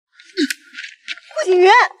景云。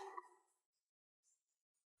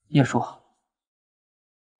叶叔，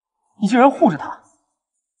你竟然护着他！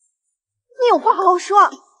你有话好好说。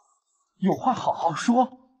有话好好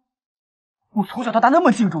说。我从小到大那么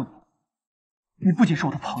敬重你，你不仅是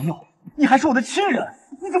我的朋友，你还是我的亲人，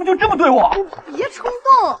你怎么就这么对我？你别冲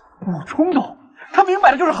动。我冲动？他明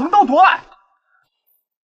摆着就是横刀夺爱。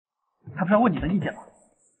他不是要问你的意见吗？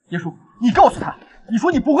叶叔，你告诉他，你说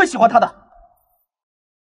你不会喜欢他的。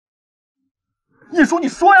叶叔，你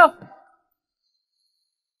说呀。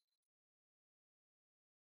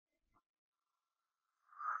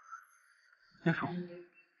叶叔，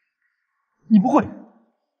你不会。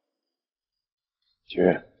景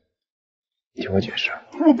云，你听我解释。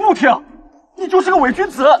我不听，你就是个伪君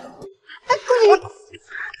子。哎，顾景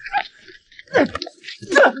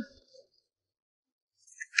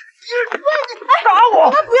打我！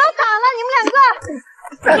你们不要打了，你们两个。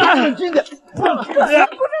冷静点！顾正早，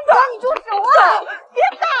你住手啊！别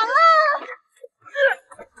打了。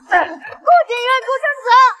顾景云，顾正子，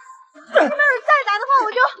你们要是再打的话，我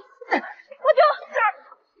就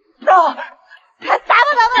打吧，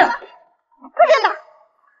快点打！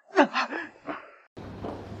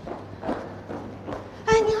哎，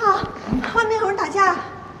你好，外面有人打架。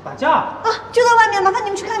打架？啊，就在外面，麻烦你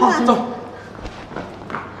们去看看。走。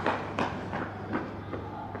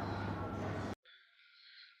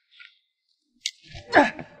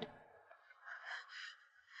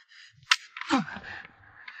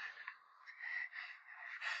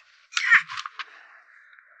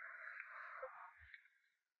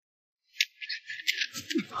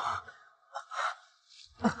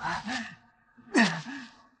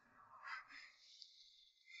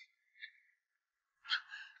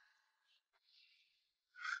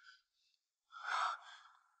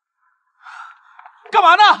干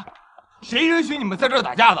嘛呢？谁允许你们在这儿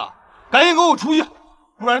打架的？赶紧给我出去，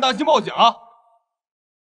不然当心报警啊！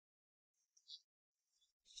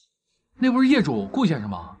那不是业主顾先生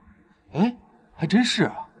吗？哎，还真是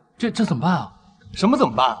啊。这怎么办啊？什么怎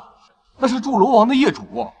么办啊？那是住楼王的业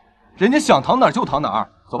主，人家想躺哪儿就躺哪儿。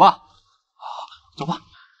走吧，走吧。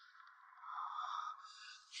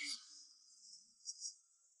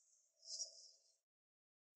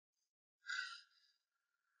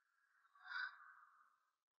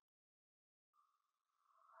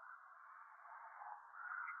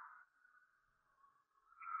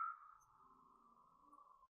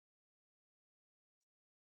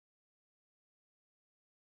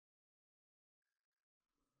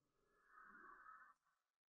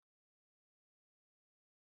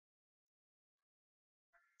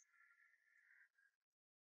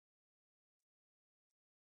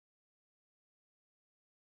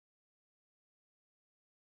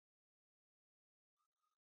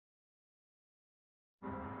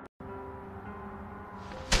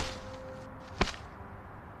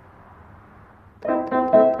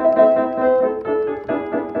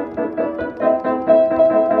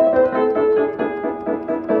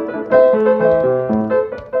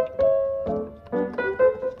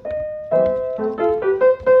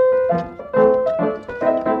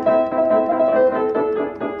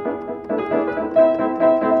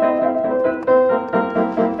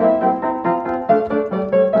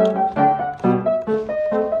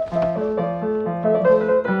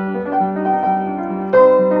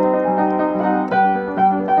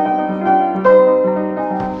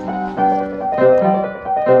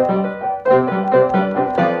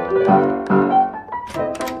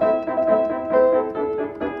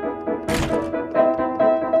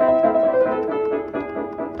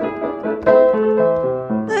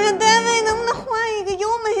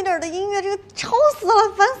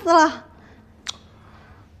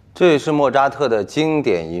这是莫扎特的经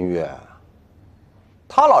典音乐，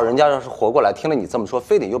他老人家要是活过来，听了你这么说，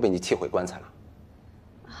非得又被你气回棺材了。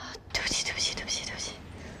对不起。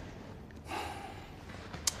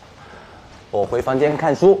我回房间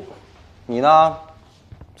看书，你呢？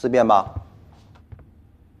自便吧。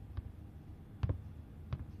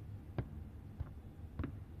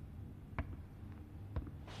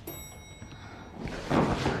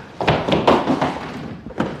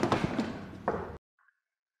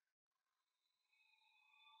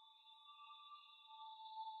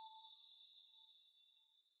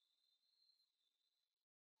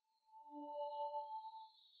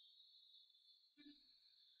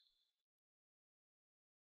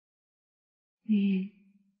你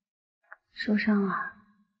受伤了？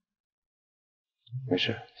没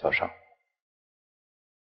事，小伤。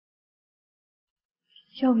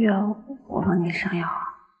要不要我帮你上药啊？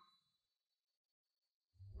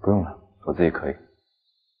不用了，我自己可以。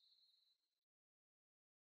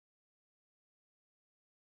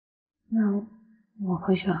那我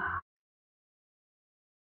回去了。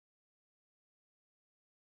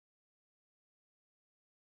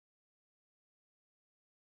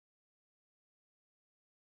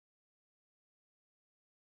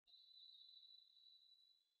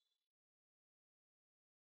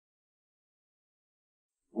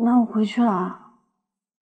那我回去了。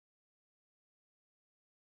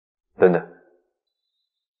等等，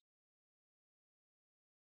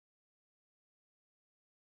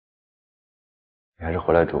你还是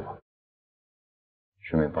回来住吧，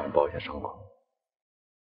顺便帮我包一下伤口。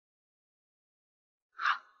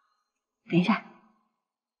等一下。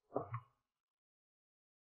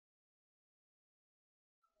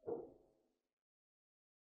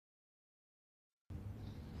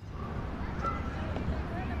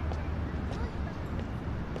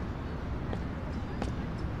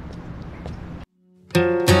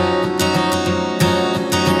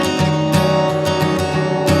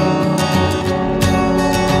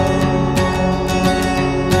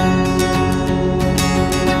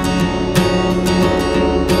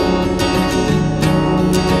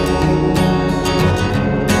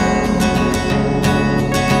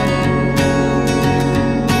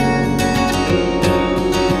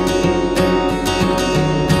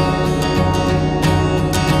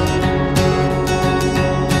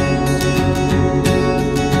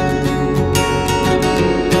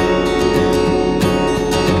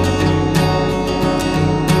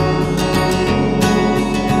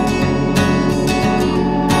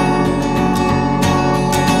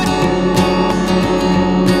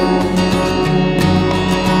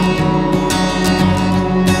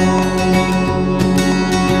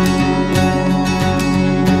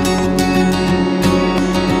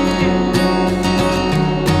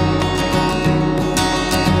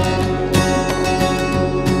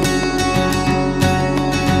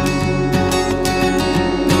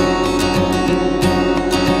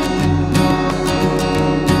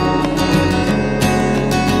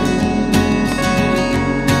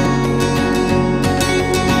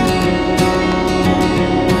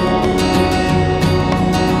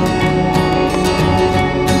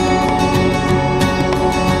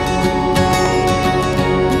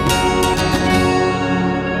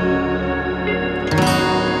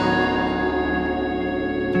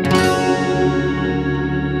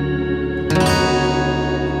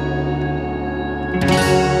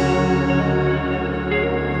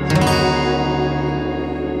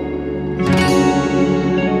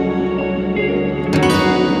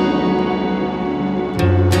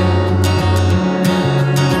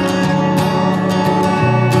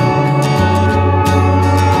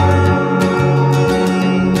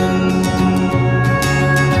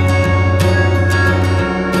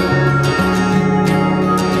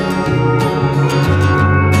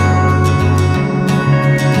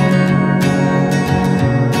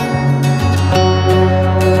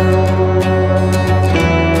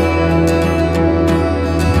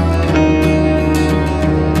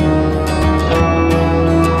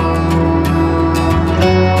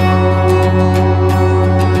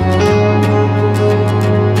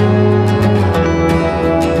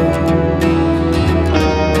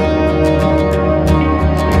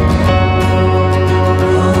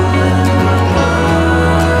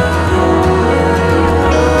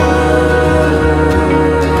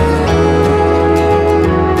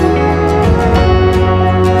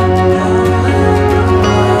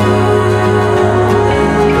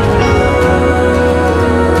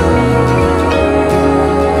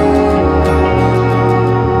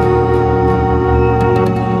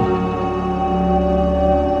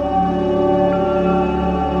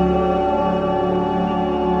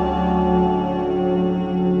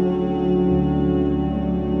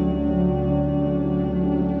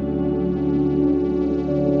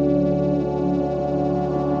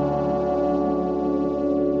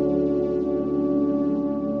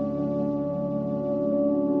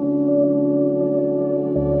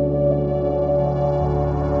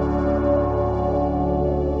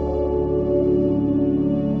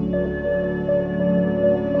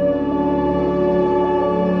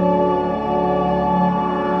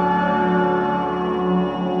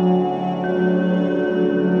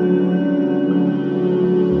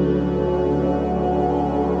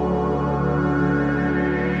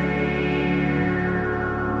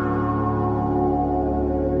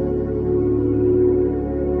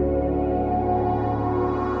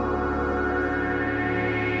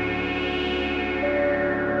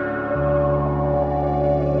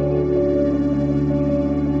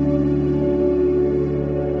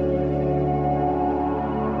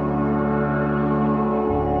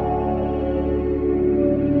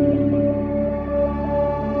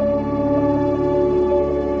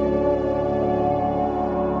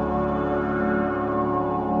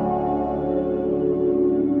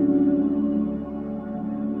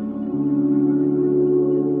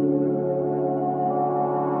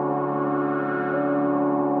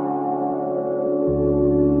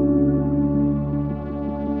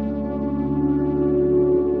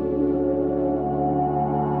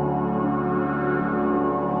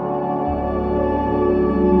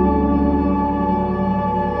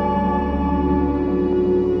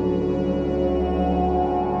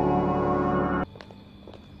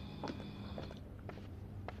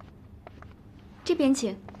边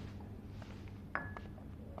请。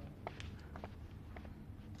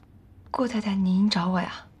顾太太，您找我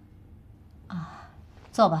呀？啊，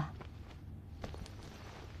坐吧。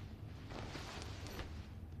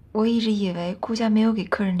我一直以为顾家没有给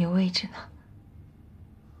客人留位置呢。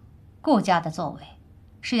顾家的座位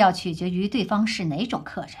是要取决于对方是哪种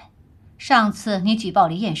客人。上次你举报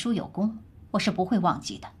李晏殊有功，我是不会忘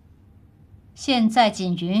记的。现在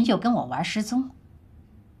锦云又跟我玩失踪，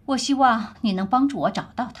我希望你能帮助我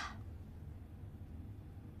找到他。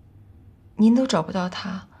您都找不到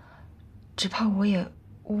他，只怕我也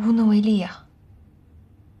无能为力呀。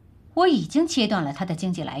我已经切断了他的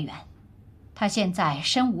经济来源，他现在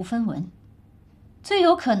身无分文，最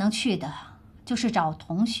有可能去的就是找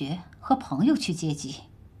同学和朋友去接济。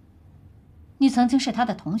你曾经是他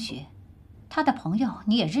的同学，他的朋友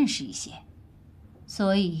你也认识一些，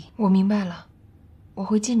所以我明白了，我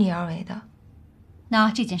会尽力而为的。那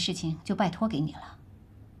这件事情就拜托给你了，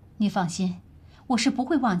你放心，我是不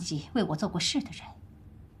会忘记为我做过事的人。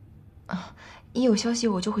啊，一有消息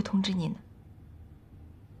我就会通知您的。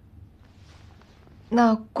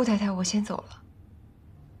那顾太太，我先走了。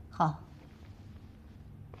好。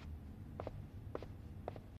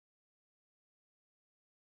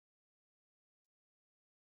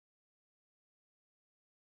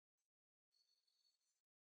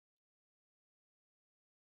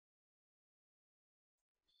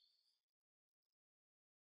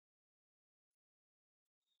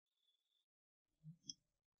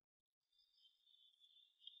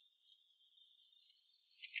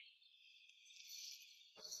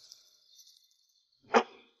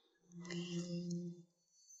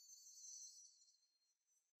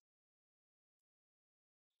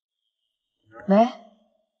喂，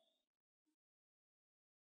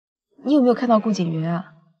你有没有看到顾锦云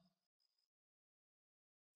啊？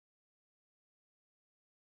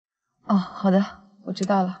哦，好的，我知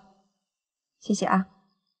道了，谢谢啊。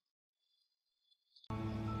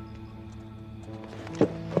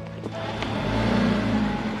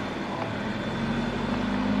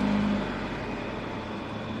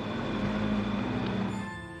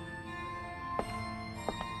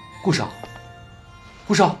顾少，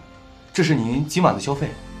顾少，这是您今晚的消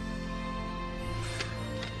费。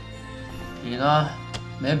你呢？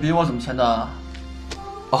没比我怎么签的啊？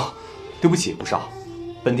哦，对不起，顾少，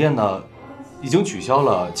本店呢已经取消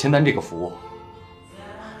了签单这个服务。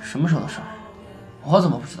什么时候的事儿？我怎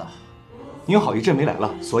么不知道？您好一阵没来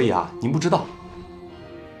了，所以啊，您不知道。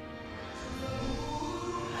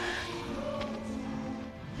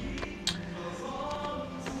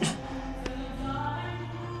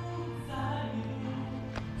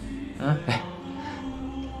哎，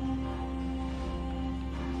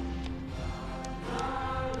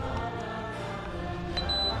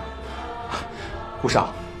顾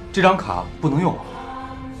少，这张卡不能用。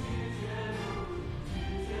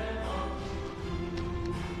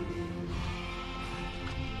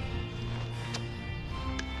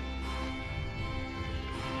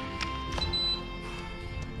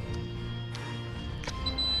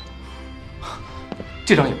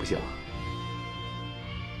这张也不行。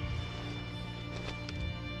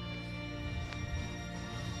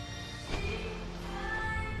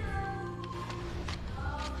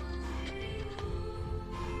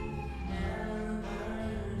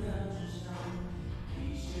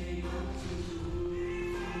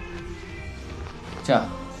这样，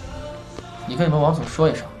你跟你们王总说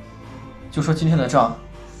一声，就说今天的账，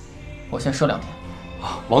我先赊2天。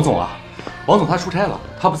啊，王总啊，王总他出差了，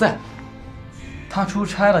他不在。他出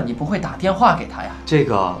差了，你不会打电话给他呀？这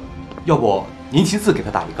个，要不您亲自给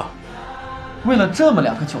他打一个？为了这么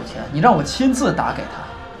2个酒钱，你让我亲自打给他，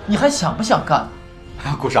你还想不想干？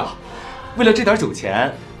顾少，为了这点酒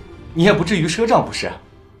钱，你也不至于赊账不是？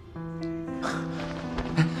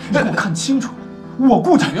你给我看清楚了，我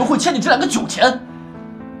顾锦云会欠你这2个酒钱。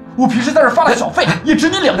我平时在这发的小费也值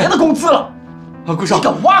你2年的工资了。顾少，你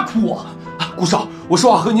敢挖苦我？顾少，我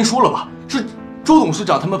说话和您说了吧，是周董事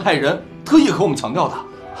长他们派人特意和我们强调的，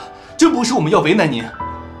真不是我们要为难您。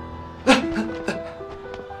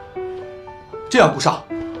这样，顾少，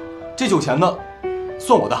这酒钱呢，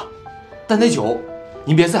算我的，但那酒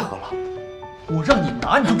您别再喝了。我让你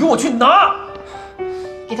拿，你就给我去拿。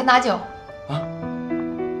给他拿酒。啊。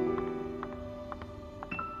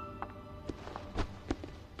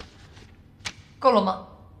够了吗？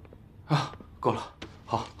啊，够了，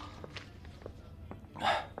好。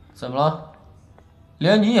怎么了？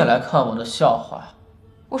连你也来看我的笑话？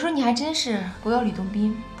我说你还真是不要吕洞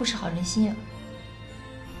宾，不识好人心呀。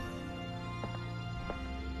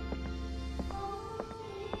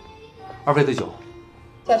2杯的酒。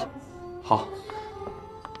下去。好。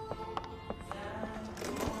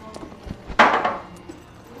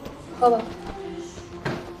喝吧。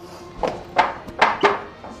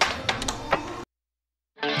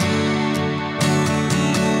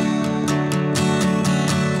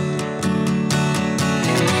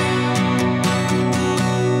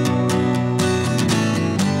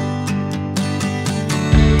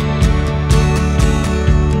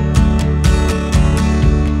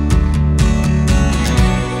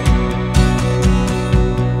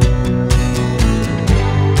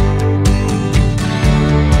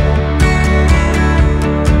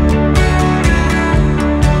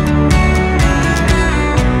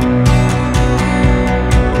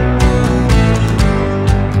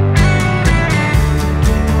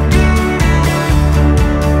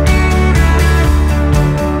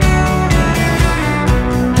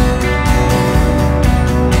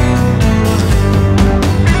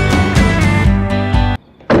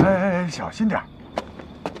小心点，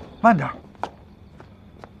慢点。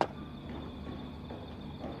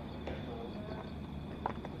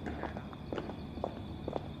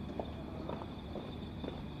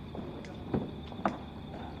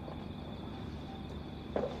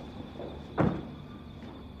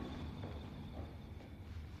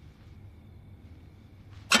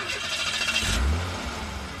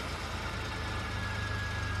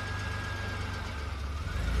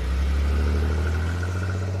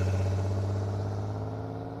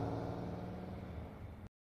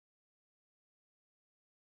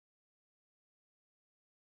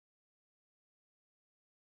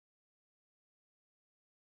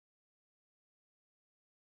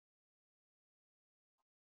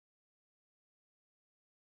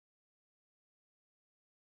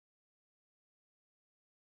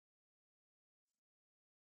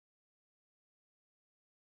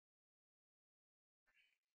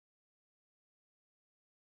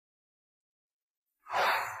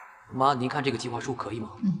妈，您看这个计划书可以吗？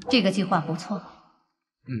这个计划不错。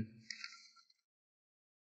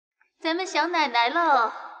咱们小奶奶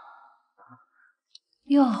了。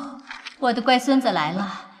哟，我的乖孙子来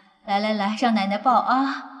了！来来来，让奶奶抱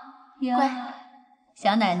啊！呀，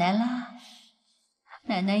想奶奶了，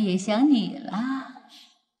奶奶也想你了。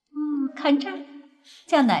看这儿，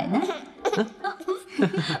叫奶奶，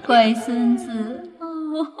乖孙子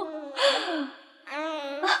哦，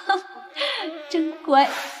真乖。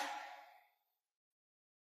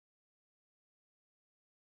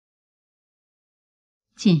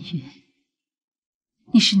锦云，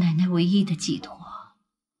你是奶奶唯一的寄托，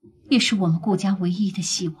也是我们顾家唯一的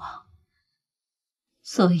希望，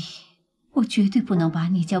所以我绝对不能把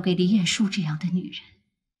你交给李艳淑这样的女人。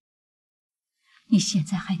你现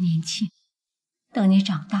在还年轻，等你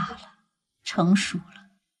长大了，成熟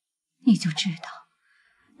了，你就知道，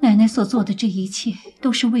奶奶所做的这一切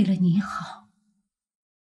都是为了你好。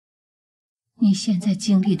你现在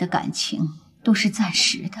经历的感情都是暂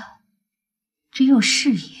时的，只有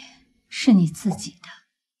事业是你自己的，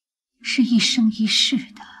是一生一世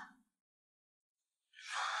的。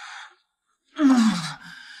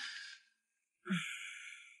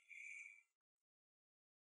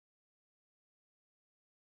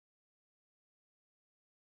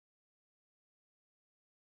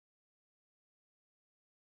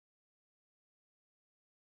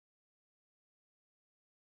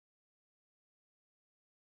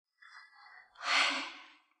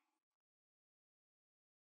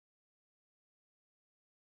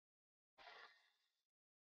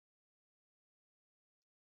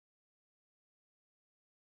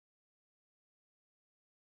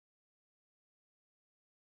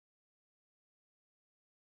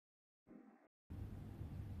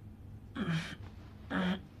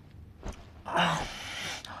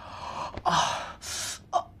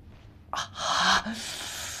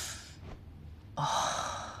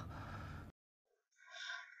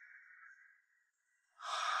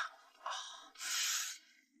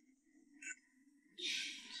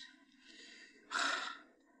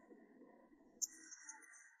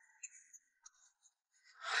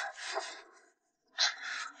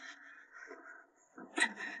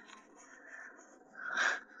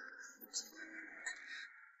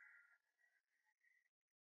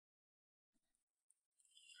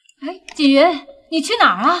哎，锦云，你去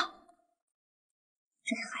哪儿啊？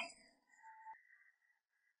这孩子。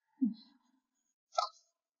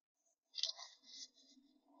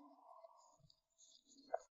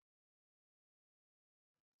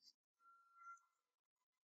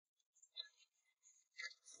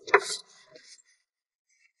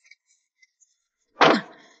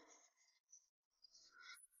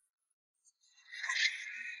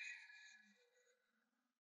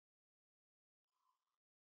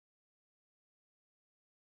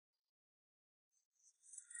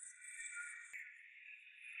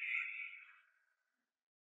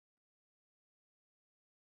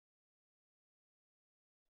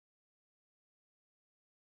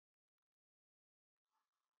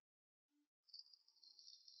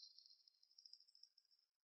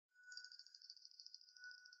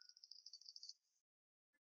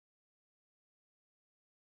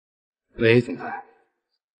喂，总裁，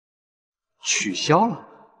取消了？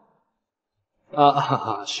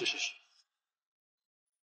是。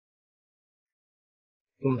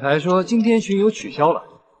总裁说今天巡游取消了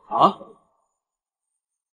啊？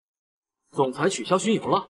总裁取消巡游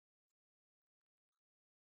了？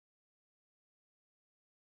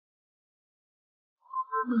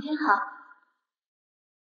总监好。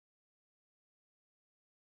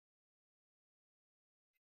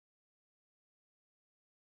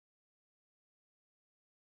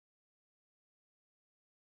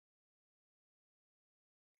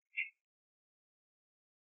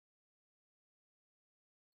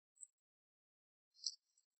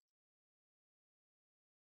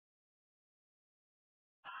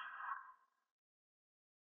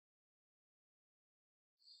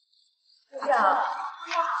 部长，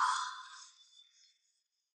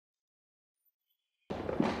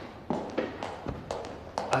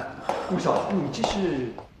顾少，你这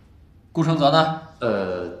是？顾承泽呢？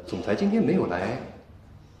总裁今天没有来。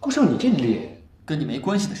顾少，你这脸跟你没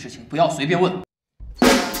关系的事情不要随便问。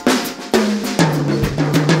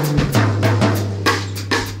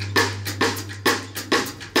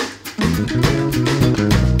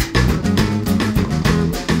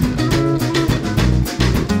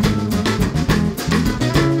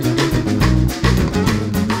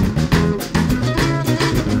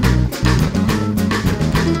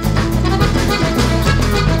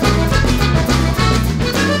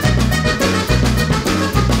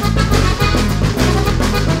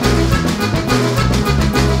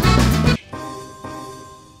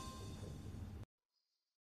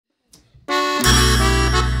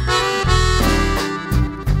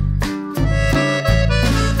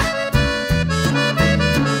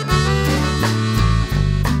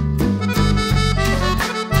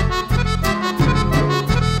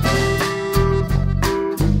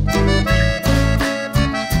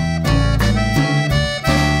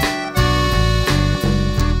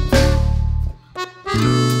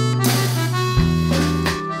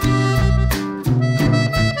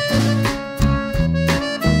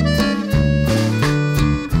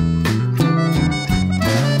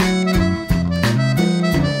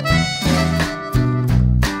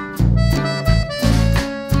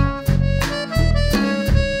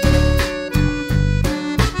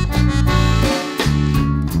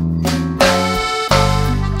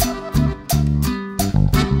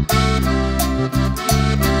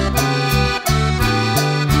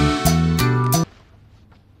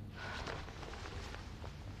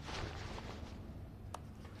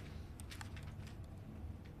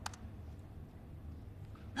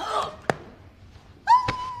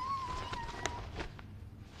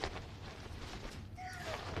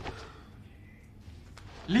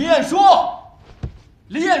李彦书，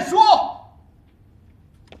李彦书，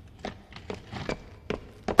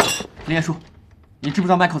李彦书，你知不知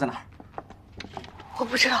道麦克在哪儿？我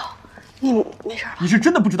不知道，你没事吧？你是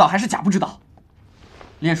真的不知道还是假不知道？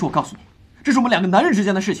李彦书，我告诉你，这是我们两个男人之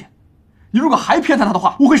间的事情，你如果还偏袒他的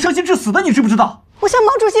话，我会伤心致死的，你知不知道？我向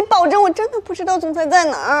毛主席保证，我真的不知道总裁在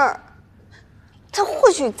哪儿。他或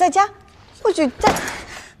许在家，或许在……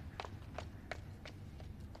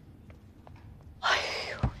哎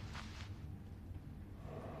呦！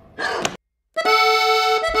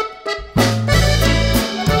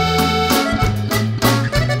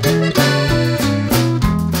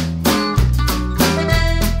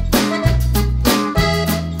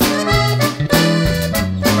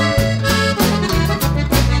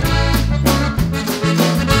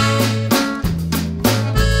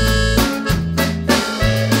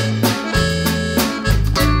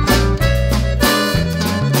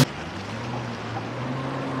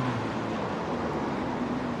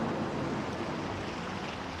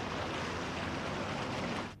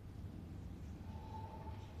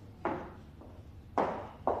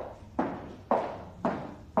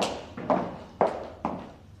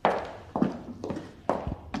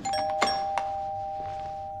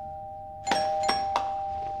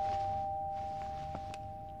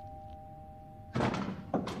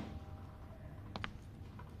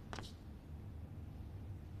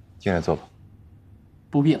进来坐吧。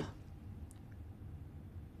不必了。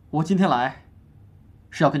我今天来，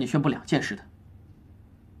是要跟你宣布2件事的。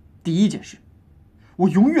第一件事，我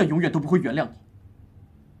永远都不会原谅你。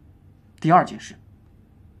第二件事，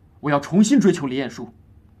我要重新追求李彦书。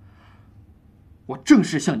我正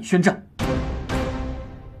式向你宣战。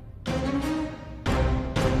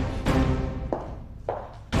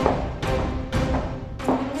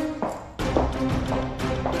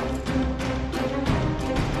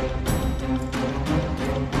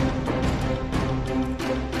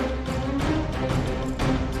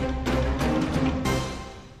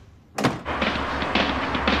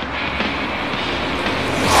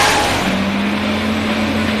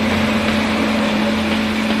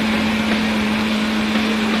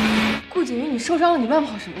江，你慢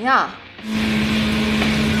跑什么呀？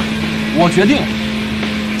我决定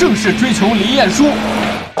正式追求李晏殊。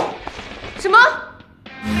什么？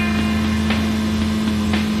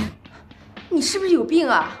你是不是有病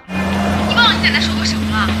啊？你忘了你奶奶说过什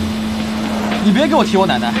么了？你别给我提我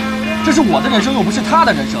奶奶，这是我的人生，又不是她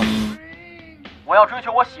的人生。我要追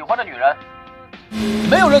求我喜欢的女人，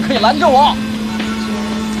没有人可以拦着我。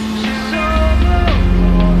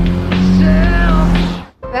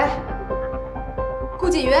喂，顾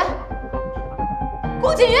锦云，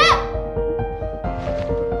顾锦云。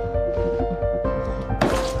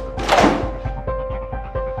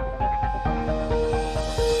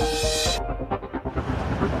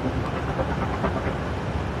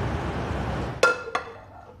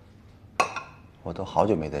我都好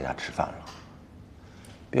久没在家吃饭了，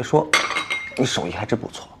别说，你手艺还真不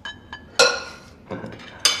错。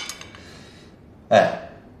哎，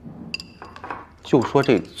就说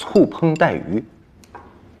这醋烹带鱼，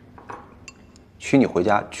娶你回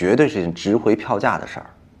家绝对是件值回票价的事儿。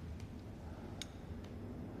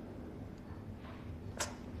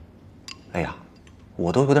哎呀，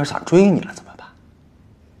我都有点想追你了，怎么办？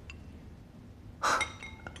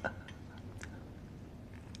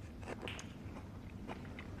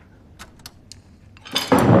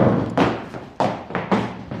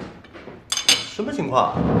什么情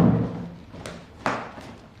况？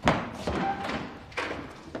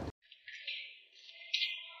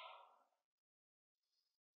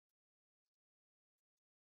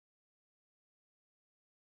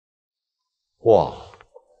哇，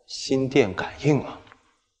心电感应啊！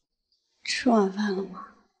吃晚饭了吗？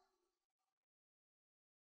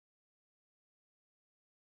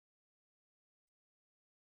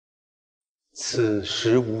此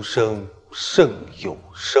时无声胜有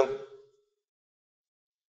声。